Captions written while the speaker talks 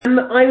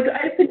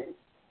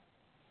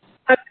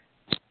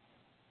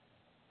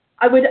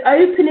I would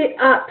open it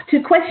up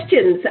to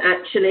questions,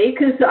 actually,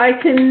 because I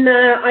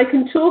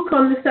can talk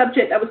on the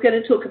subject I was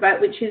going to talk about,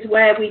 which is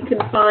where we can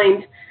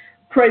find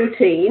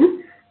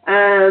protein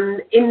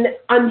in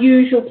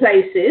unusual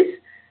places.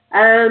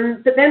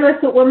 But then I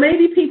thought, well,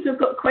 maybe people have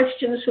got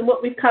questions from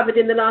what we've covered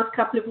in the last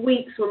couple of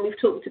weeks when we've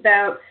talked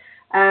about,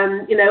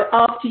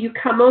 after you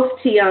come off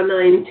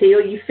TR90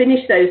 or you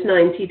finish those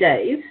 90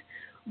 days,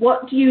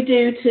 what do you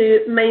do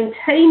to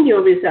maintain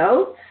your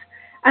results?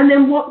 And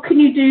then what can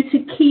you do to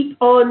keep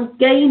on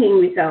gaining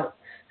results?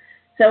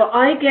 So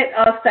I get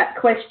asked that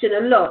question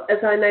a lot,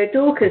 as I know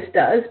Dorcas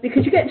does,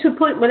 because you get to a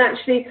point when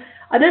actually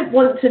I don't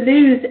want to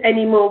lose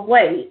any more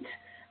weight.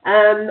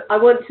 I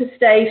want to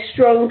stay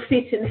strong,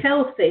 fit and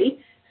healthy.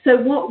 So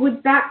what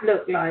would that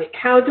look like?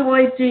 How do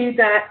I do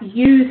that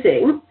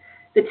using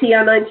the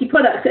TR90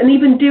 products? And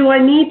even do I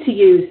need to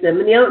use them?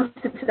 And the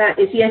answer to that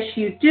is yes,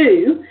 you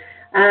do,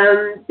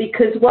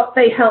 because what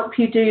they help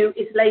you do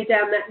is lay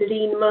down that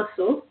lean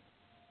muscle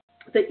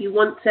that you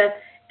want to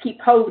keep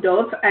hold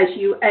of as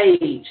you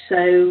age.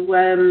 So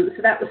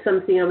that was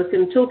something I was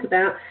going to talk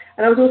about.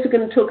 And I was also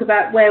going to talk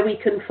about where we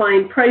can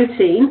find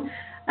protein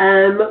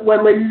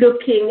when we're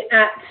looking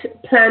at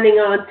planning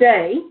our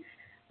day.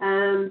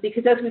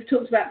 Because as we've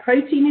talked about,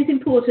 protein is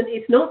important.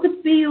 It's not the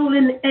be-all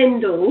and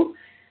end-all,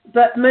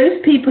 but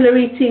most people are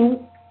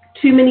eating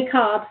too many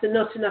carbs and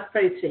not enough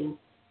protein.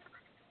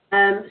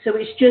 So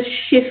it's just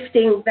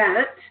shifting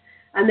that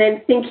and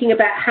then thinking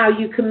about how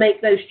you can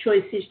make those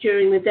choices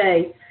during the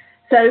day.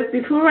 So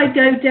before I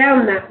go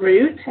down that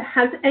route,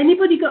 has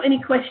anybody got any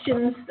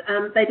questions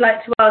they'd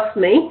like to ask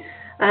me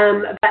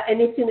about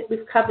anything that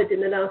we've covered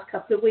in the last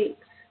couple of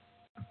weeks?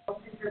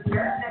 Oh, thank you very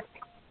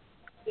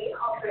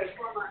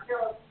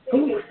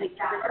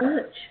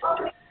much.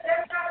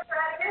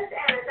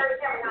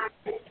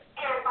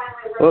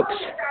 Oops.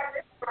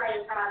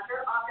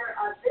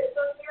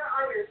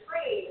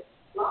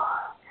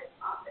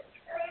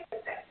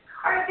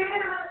 All right, David, I'm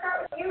going to start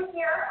with you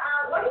here.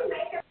 What do you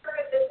make of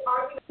this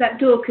argument? That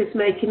Dorcas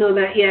making all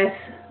that, yes.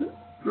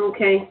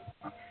 Okay.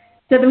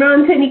 So there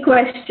aren't any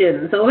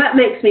questions. Oh, that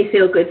makes me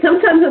feel good.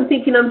 Sometimes I'm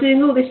thinking I'm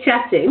doing all this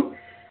chatting,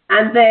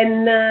 and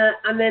then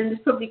there's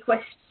probably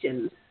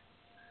questions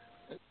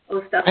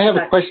or stuff. I have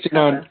a question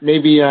on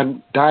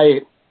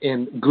diet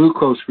and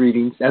glucose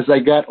readings. As I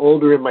got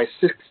older in my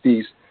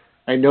 60s,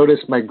 I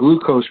noticed my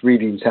glucose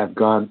readings have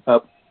gone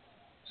up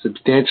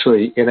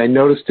substantially, and I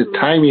noticed the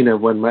timing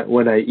of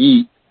when I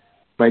eat.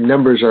 My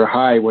numbers are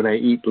high when I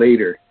eat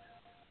later.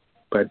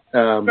 But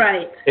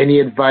right. Any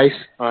advice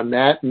on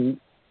that? And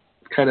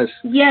kind of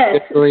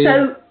yes.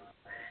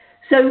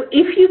 So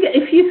if you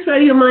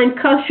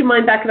cast your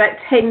mind back about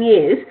 10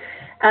 years,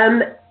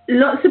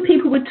 lots of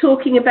people were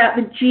talking about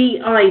the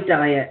GI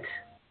diet.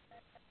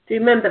 Do you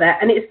remember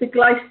that? And it's the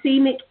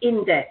glycemic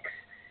index.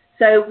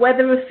 So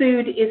whether a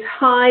food is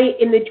high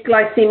in the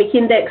glycemic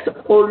index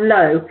or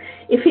low.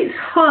 If it's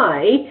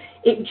high,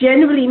 it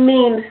generally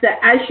means that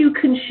as you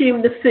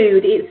consume the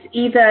food, it's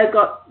either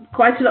got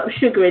quite a lot of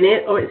sugar in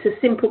it or it's a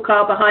simple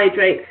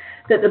carbohydrate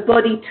that the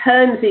body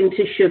turns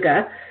into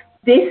sugar.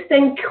 This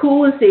then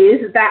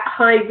causes that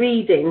high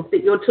reading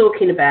that you're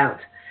talking about.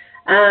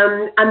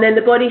 And then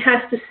the body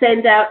has to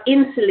send out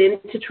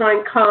insulin to try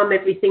and calm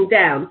everything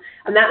down.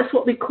 And that's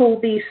what we call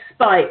these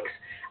spikes.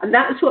 And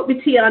that's what with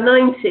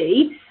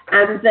TR90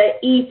 and the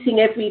eating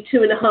every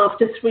 2.5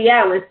 to 3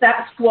 hours,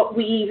 that's what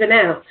we even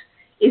out,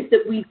 is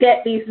that we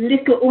get these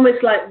little,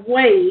 almost like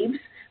waves,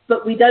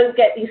 but we don't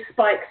get these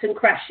spikes and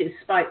crashes.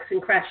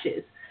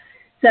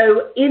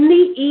 So in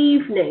the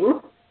evening,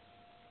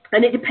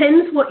 and it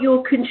depends what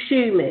you're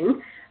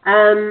consuming,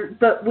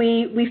 but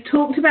we've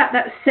talked about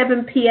that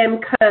 7 p.m.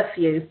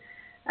 curfew,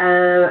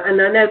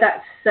 and I know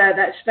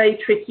that's very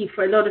tricky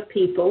for a lot of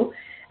people.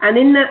 And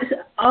in that,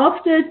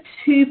 after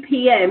 2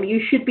 p.m.,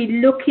 you should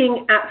be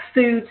looking at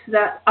foods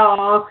that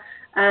are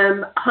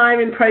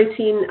higher in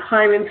protein,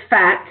 higher in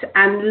fat,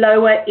 and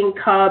lower in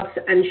carbs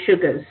and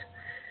sugars.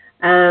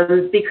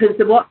 Because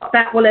what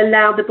that will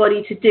allow the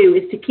body to do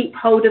is to keep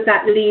hold of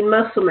that lean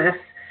muscle mass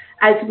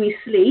as we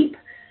sleep,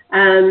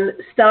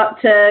 start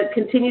to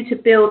continue to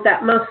build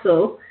that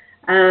muscle,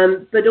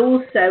 but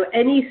also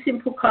any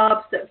simple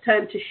carbs that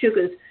turn to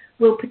sugars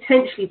will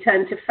potentially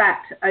turn to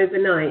fat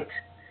overnight.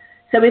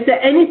 So is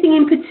there anything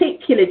in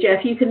particular,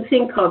 Jeff, you can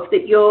think of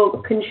that you're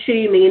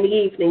consuming in the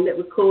evening that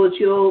would cause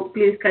your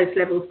glucose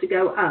levels to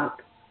go up?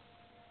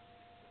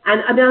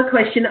 And another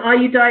question, are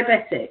you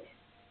diabetic?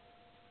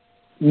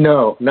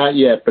 No, not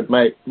yet, but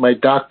my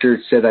doctor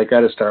said I got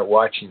to start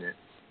watching it.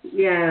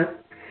 Yeah.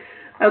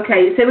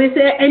 Okay, so is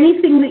there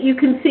anything that you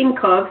can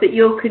think of that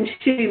you're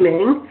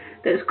consuming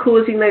that's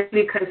causing those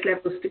glucose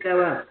levels to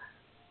go up?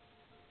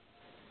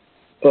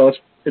 Well,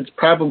 it's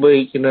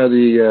probably,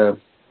 the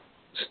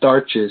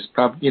starches,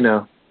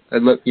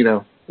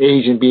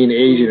 Asian being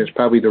Asian, it's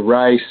probably the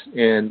rice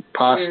and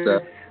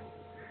pasta.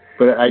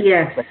 But like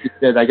you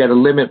said, I got to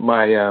limit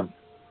my,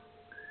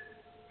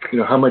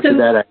 how much of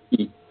that I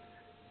eat.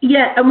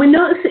 Yeah, and we're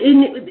not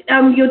in.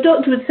 Your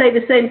doctor would say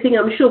the same thing,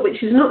 I'm sure,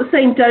 which is not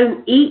saying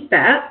don't eat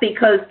that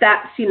because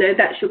that's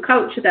that's your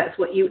culture, that's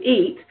what you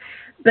eat,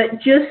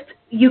 but just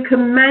you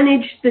can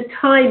manage the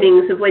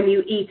timings of when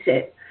you eat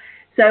it.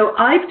 So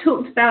I've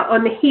talked about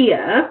on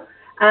here.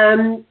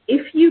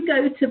 If you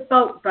go to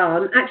Bulk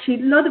Barn,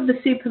 actually a lot of the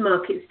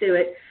supermarkets do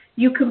it.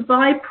 You can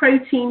buy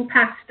protein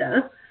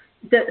pasta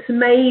that's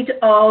made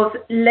of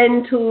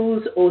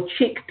lentils or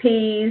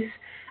chickpeas.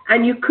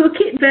 And you cook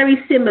it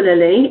very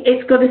similarly.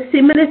 It's got a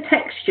similar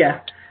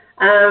texture.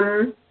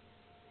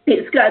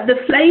 It's got the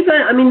flavor.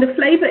 I mean, the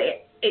flavor,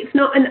 it's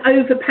not an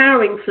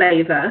overpowering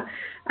flavor.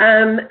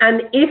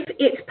 And if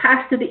it's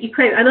pasta that you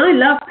crave, and I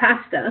love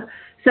pasta,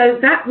 so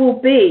that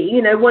will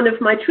be, one of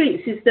my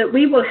treats is that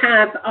we will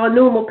have our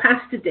normal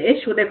pasta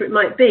dish, whatever it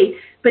might be,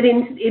 but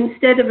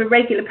instead of a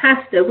regular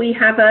pasta, we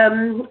have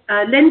a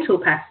lentil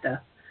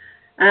pasta.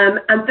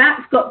 And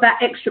that's got that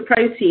extra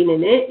protein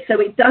in it, so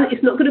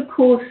it's not going to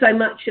cause so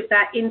much of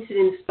that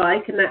insulin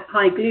spike and that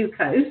high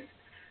glucose.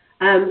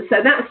 So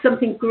that's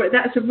something.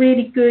 That's a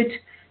really good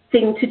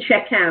thing to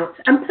check out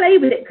and play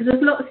with it because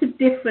there's lots of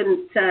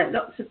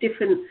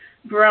different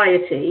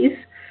varieties.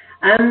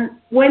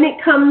 When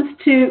it comes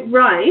to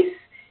rice,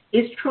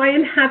 is try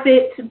and have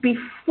it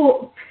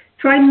before.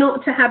 Try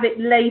not to have it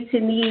late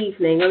in the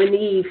evening or in the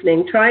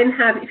evening. Try and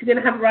have, if you're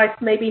going to have rice,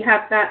 maybe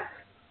have that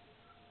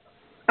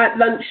at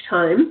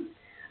lunchtime.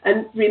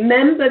 And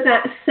remember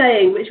that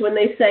saying, which when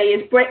they say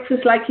is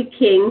breakfast like a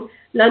king,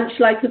 lunch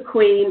like a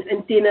queen,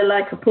 and dinner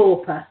like a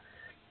pauper.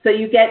 So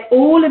you get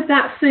all of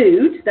that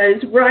food,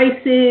 those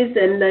rices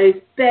and those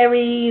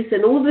berries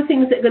and all the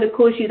things that are going to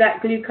cause you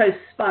that glucose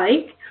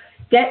spike,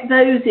 get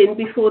those in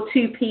before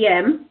 2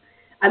 p.m.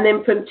 And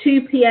then from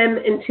 2 p.m.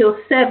 until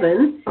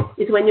 7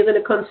 is when you're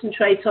going to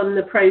concentrate on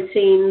the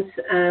proteins,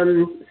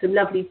 some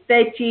lovely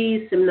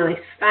veggies, some nice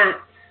fats,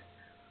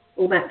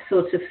 all that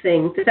sort of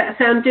thing. Does that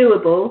sound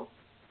doable?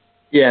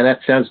 Yeah, that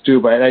sounds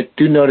doable. And I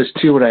do notice,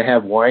 too, when I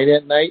have wine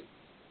at night,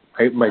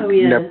 I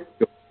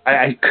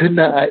could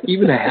not,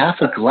 even a half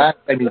a glass.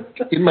 I mean,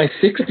 in my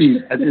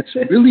 60s, it's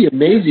really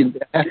amazing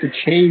that I have to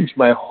change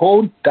my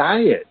whole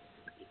diet.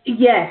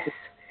 Yes.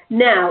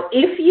 Now,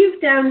 if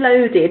you've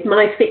downloaded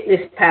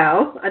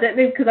MyFitnessPal, I don't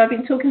know because I've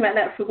been talking about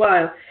that for a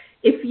while.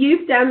 If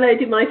you've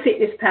downloaded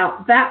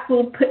MyFitnessPal, that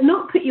will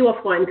not put you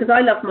off wine because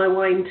I love my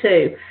wine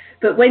too.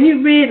 But when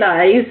you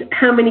realise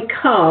how many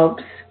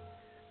carbs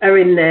are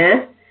in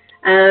there,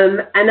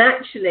 and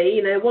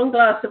actually, one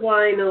glass of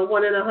wine or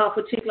 1.5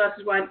 or 2 glasses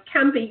of wine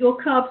can be your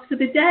carbs for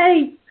the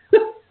day.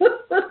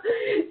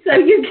 So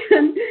you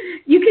can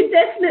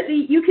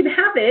definitely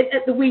have it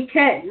at the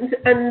weekend.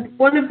 And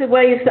one of the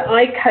ways that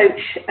I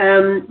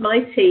coach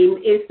my team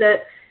is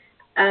that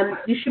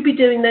you should be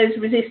doing those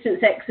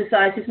resistance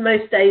exercises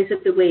most days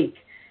of the week.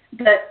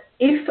 But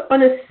if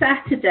on a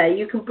Saturday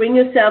you can bring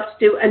yourself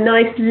to do a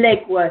nice leg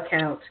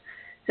workout,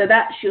 so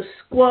that's your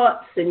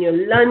squats and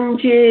your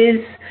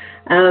lunges,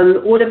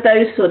 all of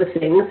those sort of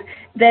things,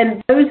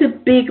 then those are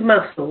big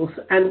muscles.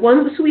 And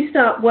once we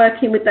start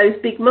working with those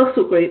big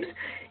muscle groups,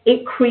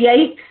 it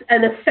creates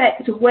an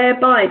effect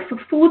whereby for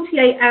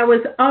 48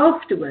 hours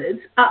afterwards,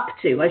 up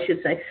to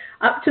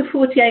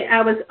 48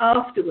 hours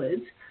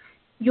afterwards,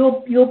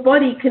 your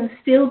body can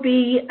still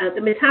be,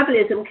 the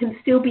metabolism can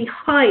still be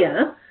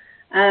higher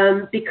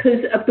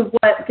because of the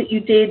work that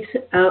you did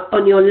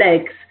on your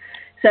legs.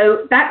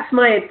 So that's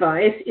my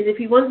advice, is if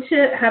you want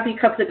to have a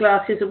couple of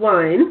glasses of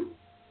wine,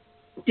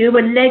 do a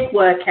leg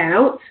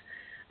workout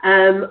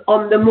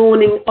on the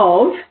morning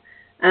of,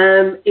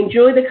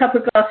 enjoy the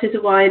couple of glasses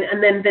of wine,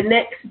 and then the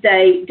next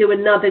day do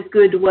another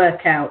good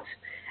workout.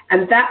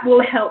 And that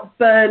will help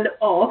burn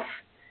off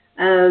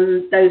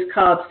those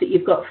carbs that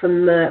you've got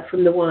from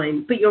the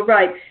wine. But you're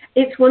right,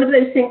 it's one of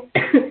those things,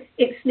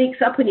 it sneaks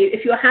up on you.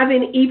 If you're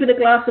having even a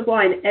glass of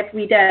wine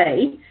every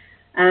day,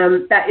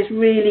 that is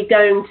really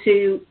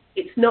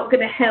it's not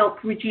going to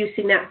help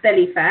reducing that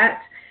belly fat,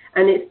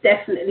 and it's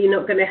definitely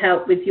not going to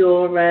help with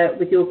your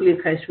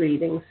glucose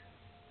readings.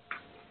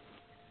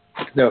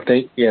 No,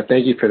 thank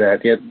you for that.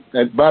 Yeah,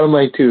 bottom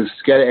line too is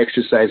got to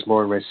exercise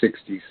more in my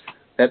 60s.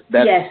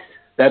 Yes.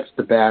 That's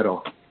the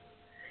battle.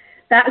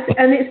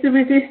 And it's the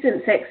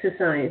resistance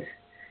exercise.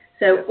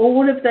 So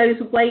all of those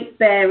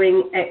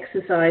weight-bearing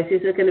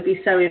exercises are going to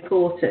be so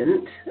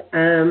important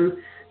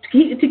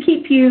to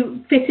keep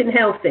you fit and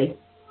healthy.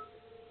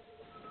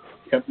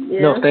 Yep. Yeah.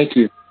 No, thank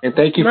you. And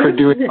thank you for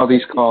doing all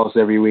these calls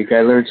every week.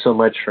 I learned so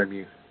much from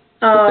you.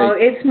 Oh,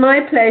 it's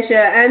my pleasure,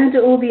 and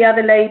all the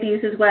other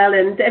ladies as well,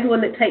 and everyone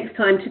that takes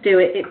time to do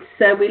it.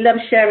 We love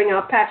sharing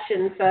our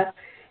passion for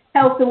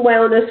health and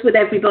wellness with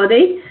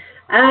everybody.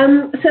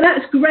 So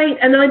that's great,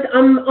 and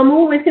I'm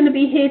always going to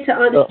be here to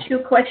answer your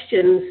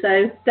questions,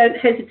 so don't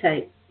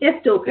hesitate. Yes,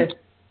 Dorcas.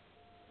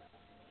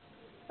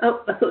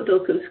 Oh, I thought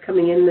Dorcas was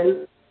coming in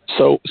then.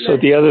 So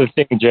the other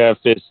thing, Jeff,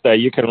 is that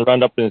you can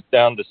run up and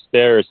down the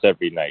stairs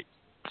every night.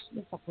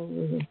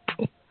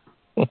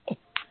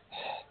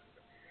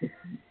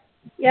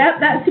 Yeah,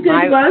 that's a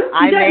good one.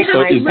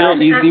 So is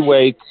there easy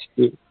way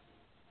to...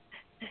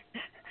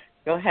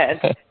 Go ahead.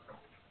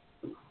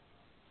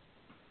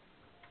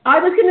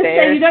 was going to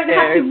say, you don't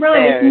have to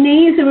run if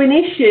knees are an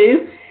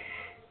issue.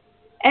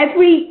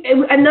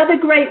 Another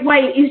great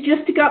way is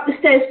just to go up the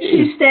stairs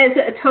 2 stairs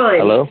at a time.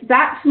 Hello?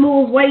 That's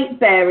more weight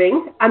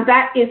bearing, and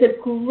that is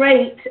a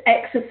great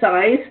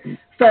exercise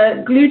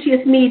for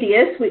gluteus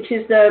medius, which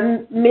is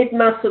the mid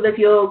muscle of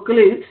your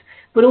glutes,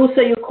 but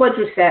also your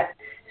quadricep.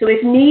 So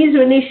if knees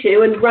are an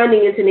issue and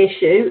running is an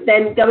issue,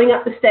 then going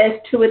up the stairs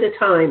 2 at a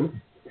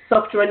time,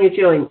 softer on your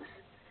joints.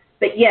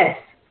 But yes,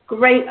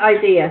 great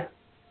idea.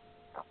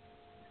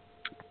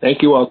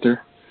 Thank you,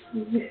 Walter.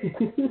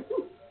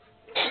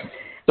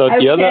 So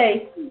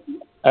okay.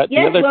 the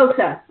other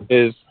Walter.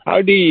 is,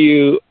 how do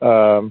you,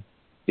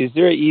 is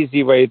there an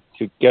easy way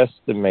to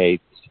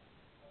guesstimate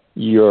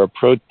your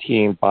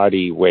protein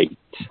body weight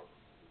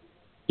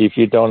if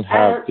you don't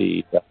have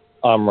the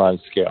Omron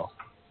scale?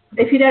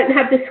 If you don't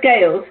have the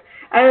scales.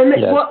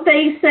 Yes. What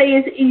they say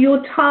is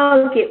your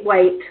target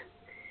weight.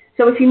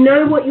 So if you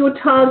know what your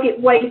target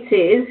weight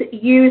is,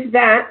 use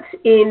that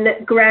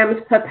in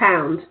grams per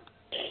pound.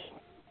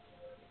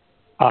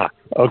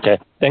 Okay.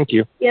 Thank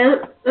you. Yeah,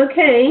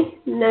 okay.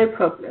 No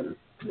problem.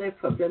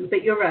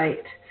 But you're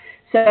right.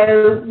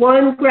 So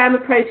 1 gram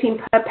of protein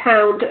per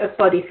pound of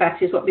body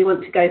fat is what we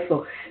want to go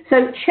for.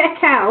 So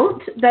check out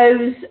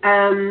those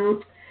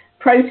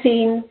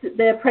proteins,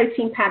 the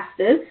protein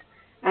pastas.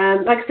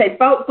 Like I said,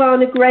 Bulk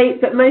Barn are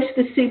great, but most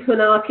of the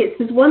supermarkets,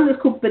 there's one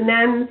that's called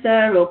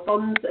Bonanza or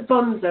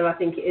Bonza, I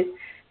think it is.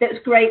 That's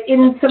great.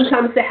 In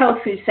sometimes the health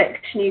food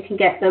section, you can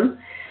get them.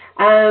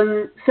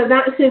 So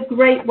that's a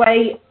great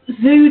way.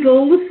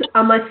 Zoodles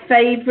are my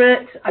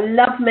favorite. I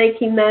love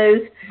making those,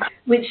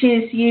 which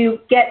is you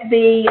get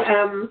the,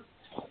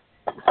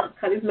 I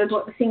can't even remember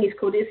what the thing is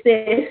called, it's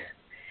this,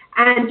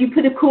 and you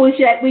put a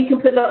courgette, we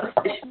can put lots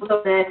of vegetables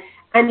on there,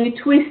 and you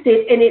twist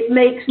it and it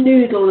makes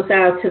noodles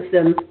out of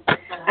them.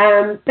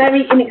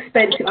 Very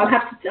inexpensive.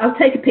 I'll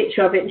take a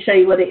picture of it and show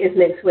you what it is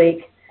next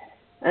week.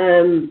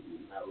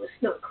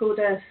 It's not called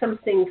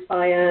something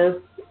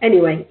fire.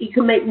 Anyway, you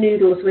can make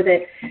noodles with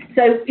it.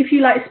 So if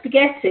you like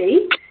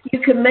spaghetti, you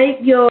can make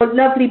your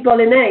lovely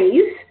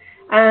bolognese,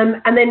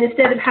 and then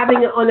instead of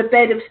having it on a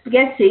bed of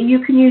spaghetti, you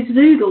can use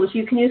noodles.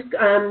 You can use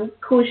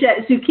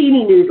courgette,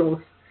 zucchini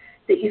noodles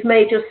that you've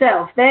made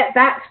yourself.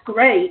 That's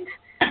great.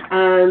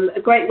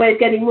 A great way of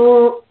getting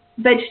more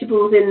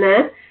vegetables in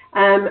there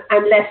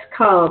and less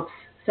carbs.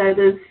 So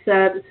there's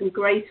some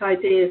great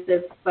ideas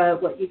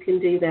of what you can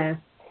do there.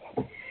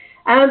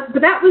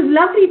 But that was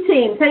lovely,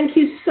 team. Thank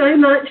you so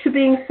much for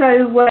being so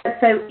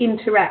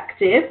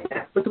interactive.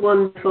 That was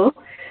wonderful.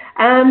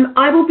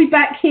 I will be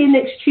back here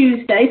next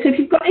Tuesday. So if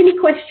you've got any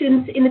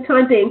questions in the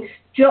time being,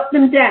 jot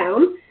them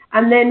down,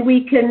 and then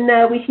we can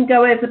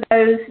go over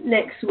those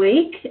next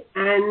week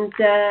and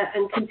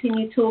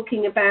continue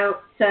talking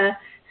about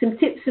some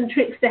tips and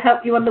tricks to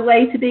help you on the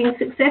way to being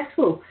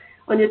successful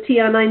on your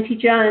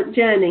TR90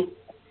 journey.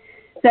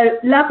 So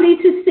lovely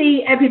to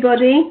see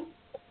everybody.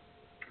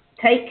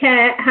 Take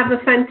care. Have a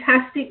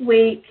fantastic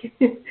week.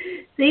 See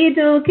you,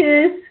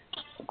 Dorcas.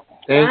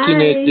 Thank you,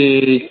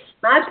 Nikki.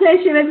 My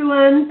pleasure,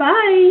 everyone.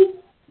 Bye.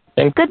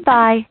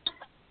 Goodbye.